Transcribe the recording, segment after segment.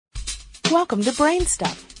Welcome to Brain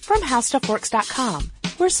Stuff from HowStuffWorks.com,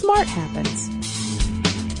 where smart happens.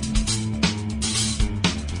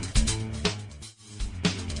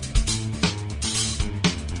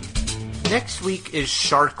 Next week is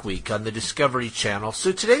Shark Week on the Discovery Channel,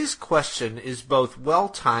 so today's question is both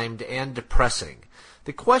well-timed and depressing.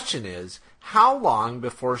 The question is, how long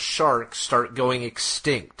before sharks start going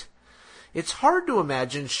extinct? It's hard to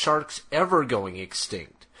imagine sharks ever going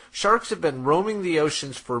extinct. Sharks have been roaming the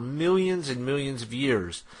oceans for millions and millions of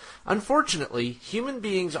years. Unfortunately, human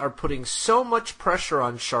beings are putting so much pressure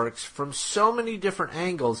on sharks from so many different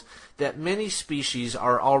angles that many species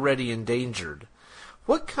are already endangered.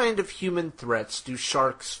 What kind of human threats do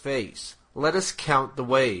sharks face? Let us count the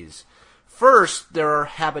ways. First, there are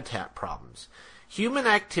habitat problems. Human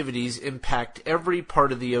activities impact every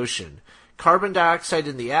part of the ocean. Carbon dioxide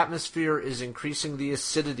in the atmosphere is increasing the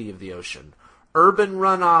acidity of the ocean. Urban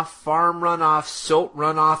runoff, farm runoff, silt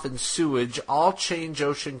runoff, and sewage all change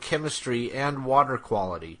ocean chemistry and water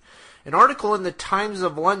quality. An article in the Times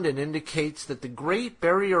of London indicates that the Great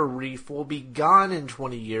Barrier Reef will be gone in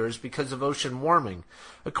 20 years because of ocean warming.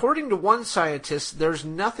 According to one scientist, there's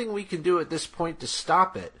nothing we can do at this point to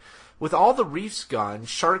stop it. With all the reefs gone,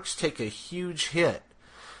 sharks take a huge hit.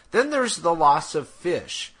 Then there's the loss of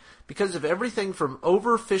fish. Because of everything from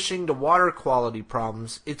overfishing to water quality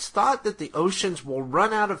problems, it's thought that the oceans will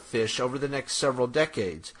run out of fish over the next several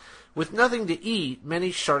decades. With nothing to eat,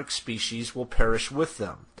 many shark species will perish with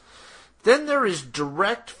them. Then there is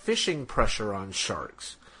direct fishing pressure on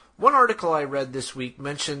sharks. One article I read this week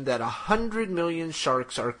mentioned that 100 million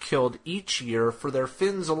sharks are killed each year for their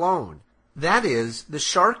fins alone. That is, the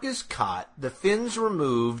shark is caught, the fins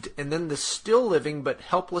removed, and then the still living but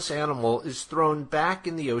helpless animal is thrown back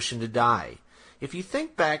in the ocean to die. If you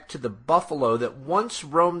think back to the buffalo that once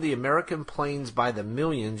roamed the American plains by the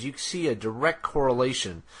millions, you see a direct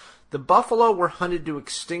correlation. The buffalo were hunted to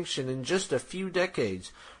extinction in just a few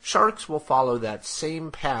decades. Sharks will follow that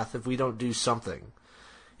same path if we don't do something.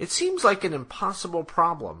 It seems like an impossible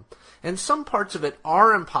problem, and some parts of it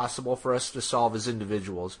are impossible for us to solve as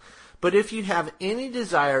individuals. But if you have any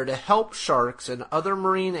desire to help sharks and other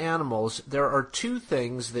marine animals, there are two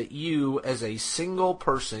things that you as a single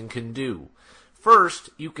person can do. First,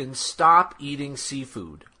 you can stop eating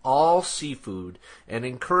seafood, all seafood, and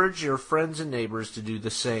encourage your friends and neighbors to do the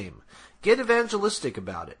same. Get evangelistic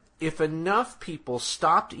about it. If enough people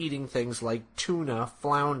stopped eating things like tuna,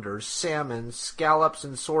 flounder, salmon, scallops,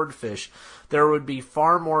 and swordfish, there would be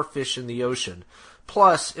far more fish in the ocean.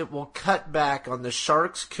 Plus, it will cut back on the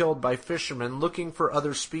sharks killed by fishermen looking for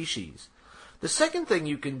other species. The second thing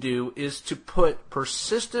you can do is to put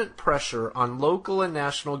persistent pressure on local and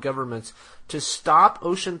national governments to stop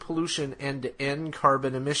ocean pollution and to end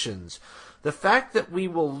carbon emissions. The fact that we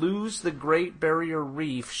will lose the Great Barrier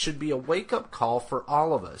Reef should be a wake-up call for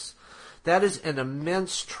all of us. That is an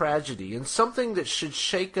immense tragedy and something that should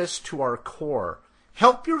shake us to our core.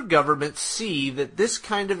 Help your government see that this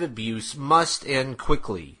kind of abuse must end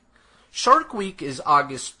quickly. Shark Week is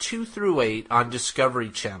August 2 through 8 on Discovery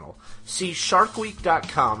Channel. See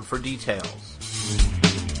sharkweek.com for details.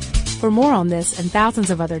 For more on this and thousands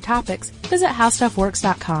of other topics, visit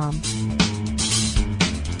HowStuffWorks.com.